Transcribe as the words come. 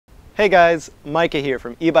Hey guys, Micah here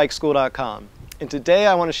from EbikeSchool.com, and today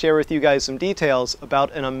I want to share with you guys some details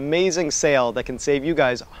about an amazing sale that can save you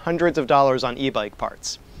guys hundreds of dollars on e-bike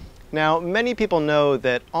parts. Now, many people know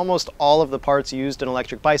that almost all of the parts used in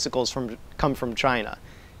electric bicycles come from China.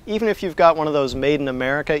 Even if you've got one of those made in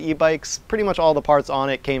America e-bikes, pretty much all the parts on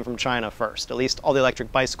it came from China first, at least all the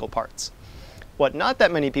electric bicycle parts. What not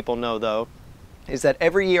that many people know though, is that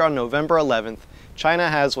every year on November 11th, China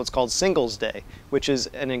has what's called Singles Day, which is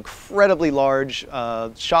an incredibly large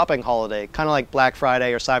shopping holiday, kind of like Black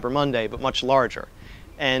Friday or Cyber Monday, but much larger.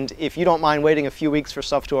 And if you don't mind waiting a few weeks for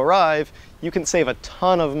stuff to arrive, you can save a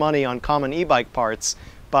ton of money on common e-bike parts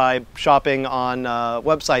by shopping on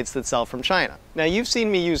websites that sell from China. Now, you've seen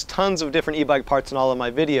me use tons of different e-bike parts in all of my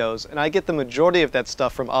videos, and I get the majority of that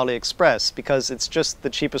stuff from AliExpress because it's just the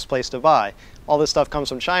cheapest place to buy. All this stuff comes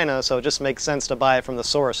from China, so it just makes sense to buy it from the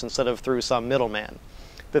source instead of through some middleman.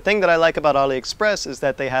 The thing that I like about AliExpress is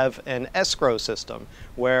that they have an escrow system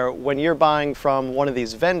where when you're buying from one of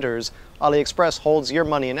these vendors, AliExpress holds your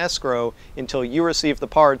money in escrow until you receive the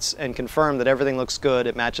parts and confirm that everything looks good,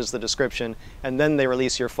 it matches the description, and then they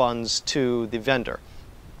release your funds to the vendor.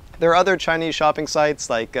 There are other Chinese shopping sites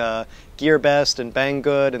like GearBest and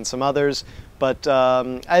Banggood and some others, but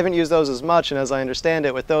I haven't used those as much, and as I understand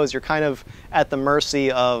it, with those you're kind of at the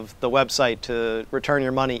mercy of the website to return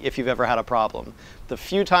your money if you've ever had a problem. The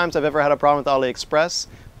few times I've ever had a problem with AliExpress,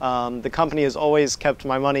 the company has always kept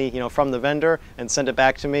my money, from the vendor and sent it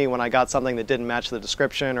back to me when I got something that didn't match the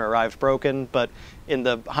description or arrived broken. But in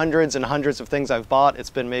the hundreds and hundreds of things I've bought, it's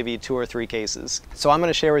been maybe 2 or 3 cases. So I'm going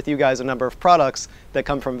to share with you guys a number of products that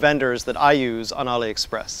come from vendors that I use on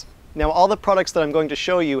AliExpress. Now, all the products that I'm going to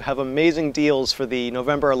show you have amazing deals for the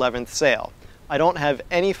November 11th sale. I don't have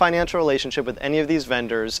any financial relationship with any of these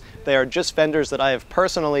vendors. They are just vendors that I have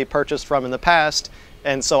personally purchased from in the past,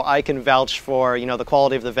 and so I can vouch for, the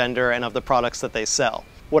quality of the vendor and of the products that they sell.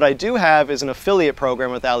 What I do have is an affiliate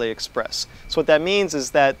program with AliExpress. So what that means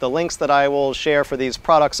is that the links that I will share for these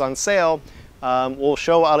products on sale will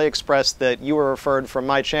show AliExpress that you were referred from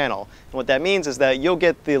my channel. And what that means is that you'll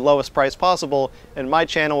get the lowest price possible, and my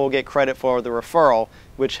channel will get credit for the referral,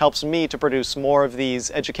 which helps me to produce more of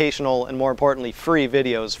these educational and, more importantly, free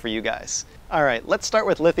videos for you guys. All right, let's start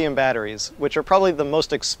with lithium batteries, which are probably the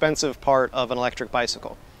most expensive part of an electric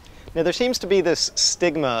bicycle. Now, there seems to be this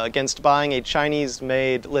stigma against buying a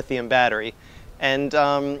Chinese-made lithium battery, and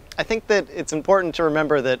I think that it's important to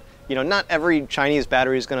remember that not every Chinese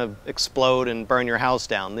battery is going to explode and burn your house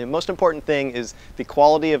down. The most important thing is the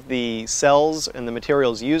quality of the cells and the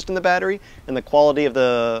materials used in the battery and the quality of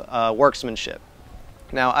the workmanship.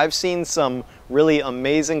 Now, I've seen some really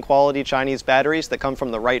amazing quality Chinese batteries that come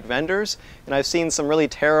from the right vendors, and I've seen some really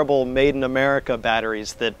terrible made in America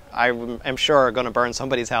batteries that I am sure are going to burn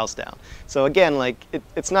somebody's house down. So again,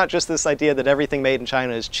 it's not just this idea that everything made in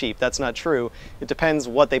China is cheap. That's not true. It depends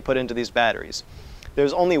what they put into these batteries.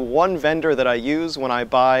 There's only one vendor that I use when I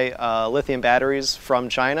buy lithium batteries from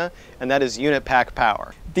China, and that is Untitled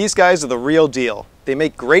Power. These guys are the real deal. They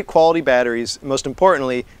make great quality batteries. Most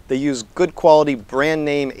importantly, they use good quality brand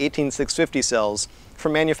name 18650 cells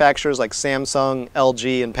from manufacturers like Samsung,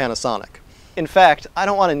 LG, and Panasonic. In fact, I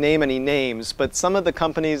don't want to name any names, but some of the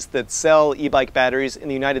companies that sell e-bike batteries in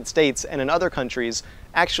the United States and in other countries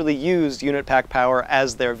actually use Untitled Power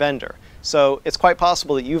as their vendor. So it's quite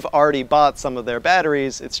possible that you've already bought some of their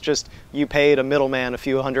batteries, it's just you paid a middleman a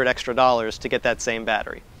few $100 extra to get that same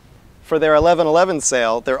battery. For their 11/11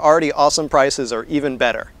 sale, their already awesome prices are even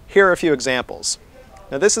better. Here are a few examples.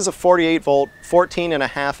 Now, this is a 48 volt,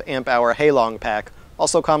 14.5 amp hour Halong pack,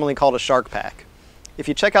 also commonly called a shark pack. If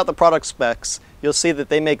you check out the product specs, you'll see that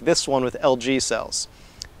they make this one with LG cells.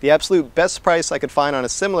 The absolute best price I could find on a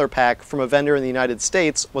similar pack from a vendor in the United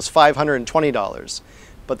States was $520,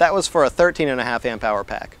 but that was for a 13.5 amp hour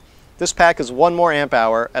pack. This pack is one more amp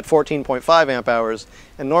hour at 14.5 amp hours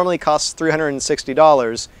and normally costs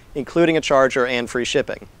 $360, including a charger and free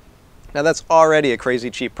shipping. Now, that's already a crazy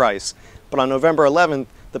cheap price, but on November 11th,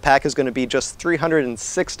 the pack is going to be just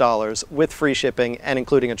 $306 with free shipping and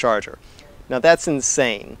including a charger. Now, that's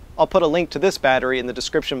insane. I'll put a link to this battery in the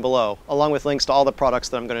description below, along with links to all the products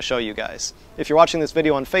that I'm going to show you guys. If you're watching this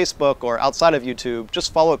video on Facebook or outside of YouTube,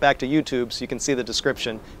 just follow it back to YouTube so you can see the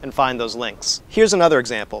description and find those links. Here's another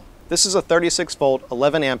example. This is a 36 volt,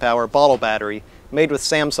 11 amp hour bottle battery made with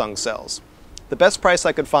Samsung cells. The best price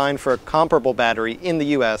I could find for a comparable battery in the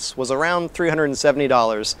US was around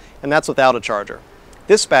 $370, and that's without a charger.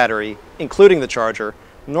 This battery, including the charger,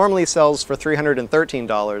 normally sells for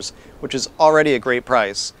 $313, which is already a great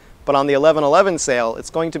price, but on the 11/11 sale, it's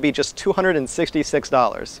going to be just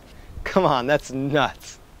 $266. Come on, that's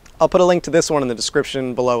nuts. I'll put a link to this one in the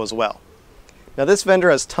description below as well. Now this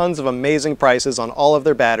vendor has tons of amazing prices on all of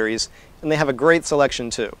their batteries, and they have a great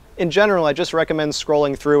selection too. In general, I just recommend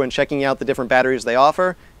scrolling through and checking out the different batteries they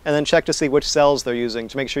offer, and then check to see which cells they're using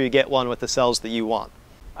to make sure you get one with the cells that you want.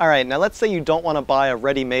 Alright, now let's say you don't want to buy a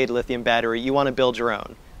ready-made lithium battery, you want to build your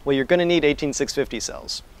own. Well, you're going to need 18650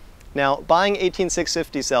 cells. Now, buying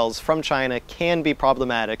 18650 cells from China can be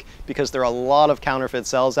problematic because there are a lot of counterfeit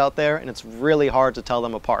cells out there and it's really hard to tell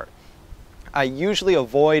them apart. I usually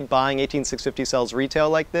avoid buying 18650 cells retail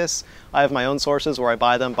like this. I have my own sources where I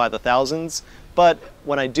buy them by the thousands, but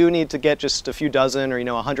when I do need to get just a few dozen or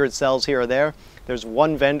 100 cells here or there, there's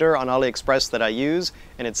one vendor on AliExpress that I use,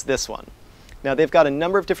 and it's this one. Now they've got a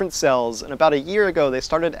number of different cells, and about a year ago they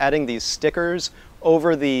started adding these stickers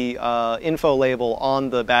over the info label on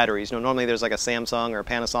the batteries. Normally there's like a Samsung or a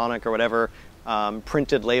Panasonic or whatever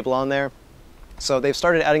printed label on there. So they've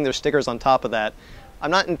started adding their stickers on top of that. I'm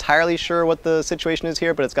not entirely sure what the situation is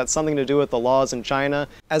here, but it's got something to do with the laws in China.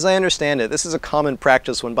 As I understand it, this is a common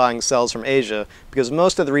practice when buying cells from Asia, because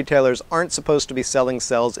most of the retailers aren't supposed to be selling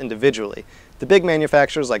cells individually. The big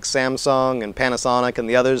manufacturers like Samsung and Panasonic and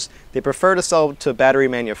the others, they prefer to sell to battery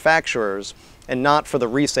manufacturers and not for the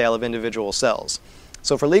resale of individual cells.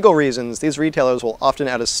 So for legal reasons, these retailers will often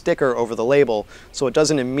add a sticker over the label so it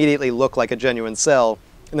doesn't immediately look like a genuine cell,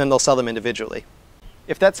 and then they'll sell them individually.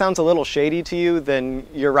 If that sounds a little shady to you, then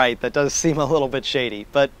you're right, that does seem a little bit shady.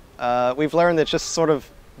 But we've learned that just sort of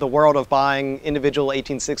the world of buying individual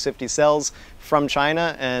 18650 cells from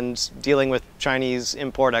China and dealing with Chinese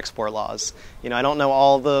import-export laws. I don't know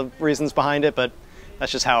all the reasons behind it, but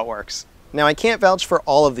that's just how it works. Now, I can't vouch for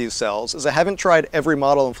all of these cells, as I haven't tried every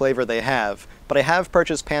model and flavor they have, but I have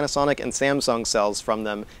purchased Panasonic and Samsung cells from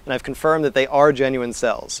them, and I've confirmed that they are genuine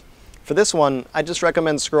cells. For this one, I just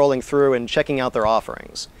recommend scrolling through and checking out their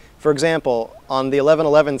offerings. For example, on the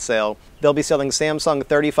 11/11 sale, they'll be selling Samsung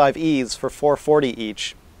 35Es for $440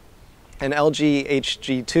 each, and LG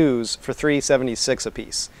HG2s for $376 a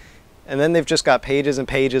piece. And then they've just got pages and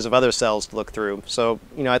pages of other cells to look through. So,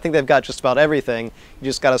 I think they've got just about everything. You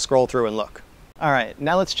just got to scroll through and look. Alright,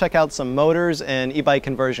 now let's check out some motors and e-bike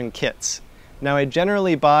conversion kits. Now, I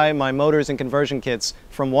generally buy my motors and conversion kits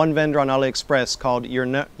from one vendor on AliExpress called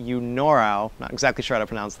Unorao, not exactly sure how to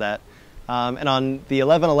pronounce that. And on the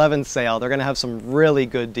 11/11 sale, they're going to have some really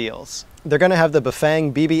good deals. They're going to have the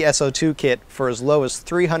Bafang BBSO2 kit for as low as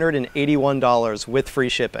 $381 with free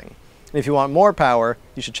shipping. And if you want more power,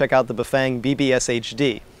 you should check out the Bafang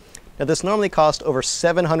BBSHD. Now, this normally costs over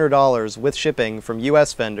 $700 with shipping from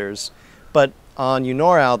US vendors, but on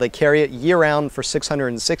Unorao, they carry it year-round for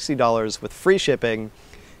 $660 with free shipping,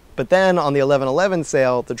 but then on the 11/11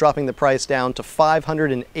 sale, they're dropping the price down to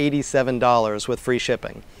 $587 with free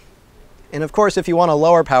shipping. And of course, if you want a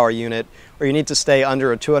lower power unit, or you need to stay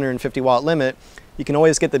under a 250 watt limit, you can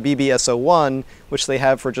always get the BBSO1, which they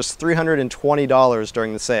have for just $320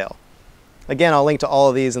 during the sale. Again, I'll link to all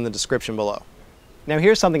of these in the description below. Now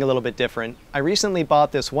here's something a little bit different. I recently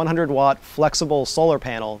bought this 100 watt flexible solar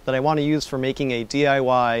panel that I want to use for making a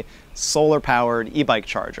DIY solar powered e-bike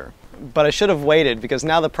charger. But I should have waited because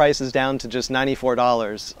now the price is down to just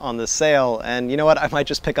 $94 on the sale, and you know what, I might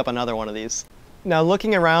just pick up another one of these. Now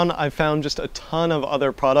looking around, I've found just a ton of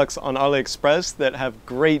other products on AliExpress that have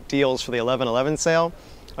great deals for the 11/11 sale.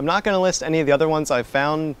 I'm not going to list any of the other ones I've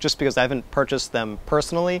found just because I haven't purchased them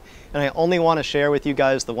personally, and I only want to share with you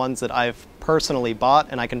guys the ones that I've personally bought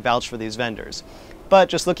and I can vouch for these vendors. But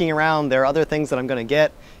just looking around, there are other things that I'm going to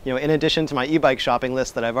get. In addition to my e-bike shopping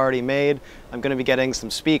list that I've already made, I'm going to be getting some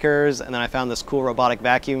speakers, and then I found this cool robotic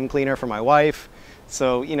vacuum cleaner for my wife.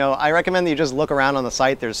 So, I recommend that you just look around on the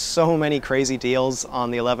site. There's so many crazy deals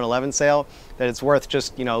on the 11/11 sale that it's worth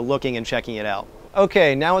just, looking and checking it out.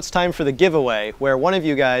 Okay, now it's time for the giveaway, where one of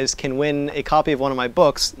you guys can win a copy of one of my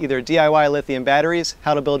books, either DIY Lithium Batteries,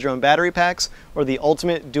 How to Build Your Own Battery Packs, or the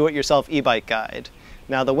Ultimate Do-It-Yourself E-Bike Guide.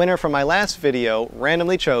 Now, the winner from my last video,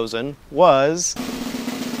 randomly chosen, was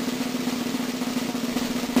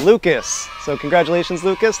Lucas. So congratulations,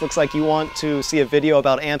 Lucas. Looks like you want to see a video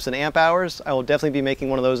about amps and amp hours. I will definitely be making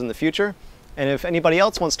one of those in the future. And if anybody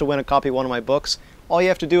else wants to win a copy of one of my books, all you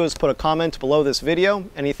have to do is put a comment below this video,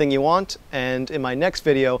 anything you want, and in my next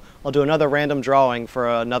video, I'll do another random drawing for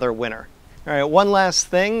another winner. All right, one last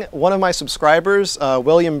thing. One of my subscribers,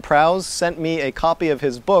 William Prowse, sent me a copy of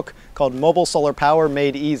his book called Mobile Solar Power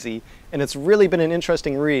Made Easy, and it's really been an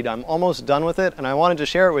interesting read. I'm almost done with it, and I wanted to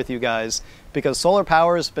share it with you guys because solar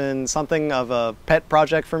power has been something of a pet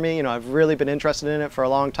project for me. You know, I've really been interested in it for a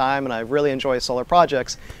long time, and I really enjoy solar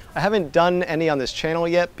projects. I haven't done any on this channel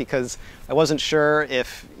yet because I wasn't sure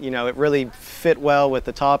if, you know, it really fit well with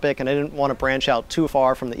the topic, and I didn't want to branch out too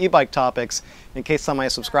far from the e-bike topics in case some of my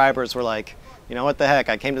subscribers were like, you know, what the heck,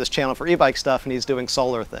 I came to this channel for e-bike stuff and he's doing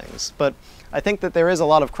solar things. But I think that there is a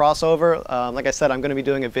lot of crossover. Like I said, I'm going to be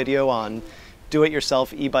doing a video on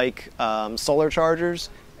do-it-yourself e-bike solar chargers.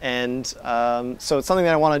 And so it's something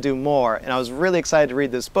that I want to do more. And I was really excited to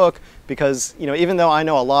read this book because, you know, even though I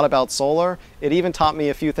know a lot about solar, it even taught me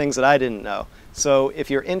a few things that I didn't know. So if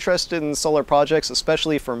you're interested in solar projects,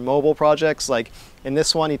 especially for mobile projects, like in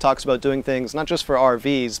this one, he talks about doing things not just for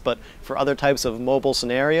RVs, but for other types of mobile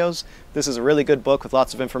scenarios. This is a really good book with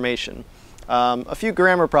lots of information. A few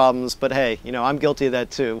grammar problems, but hey, you know, I'm guilty of that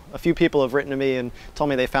too. A few people have written to me and told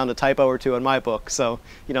me they found a typo or two in my book, so,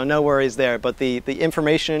 you know, no worries there. But the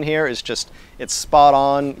information in here is just, it's spot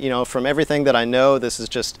on. You know, from everything that I know, this is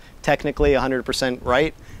just technically 100%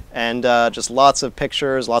 right. And just lots of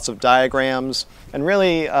pictures, lots of diagrams, and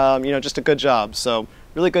really, you know, just a good job. So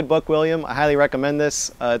really good book, William. I highly recommend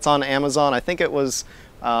this. It's on Amazon. I think it was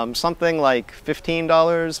something like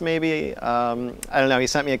 $15 maybe. I don't know, he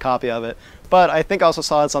sent me a copy of it. But I think I also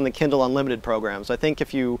saw it's on the Kindle Unlimited program. So I think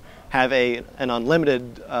if you have an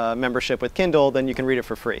unlimited membership with Kindle, then you can read it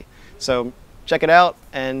for free. So check it out,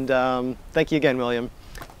 and thank you again, William.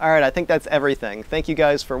 All right, I think that's everything. Thank you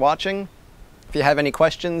guys for watching. If you have any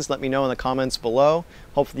questions, let me know in the comments below.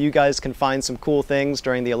 Hopefully you guys can find some cool things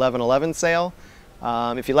during the 11/11 sale.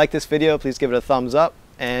 If you like this video, please give it a thumbs up.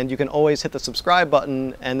 And you can always hit the subscribe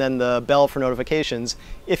button and then the bell for notifications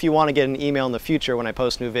if you want to get an email in the future when I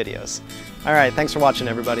post new videos. All right, thanks for watching,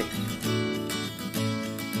 everybody.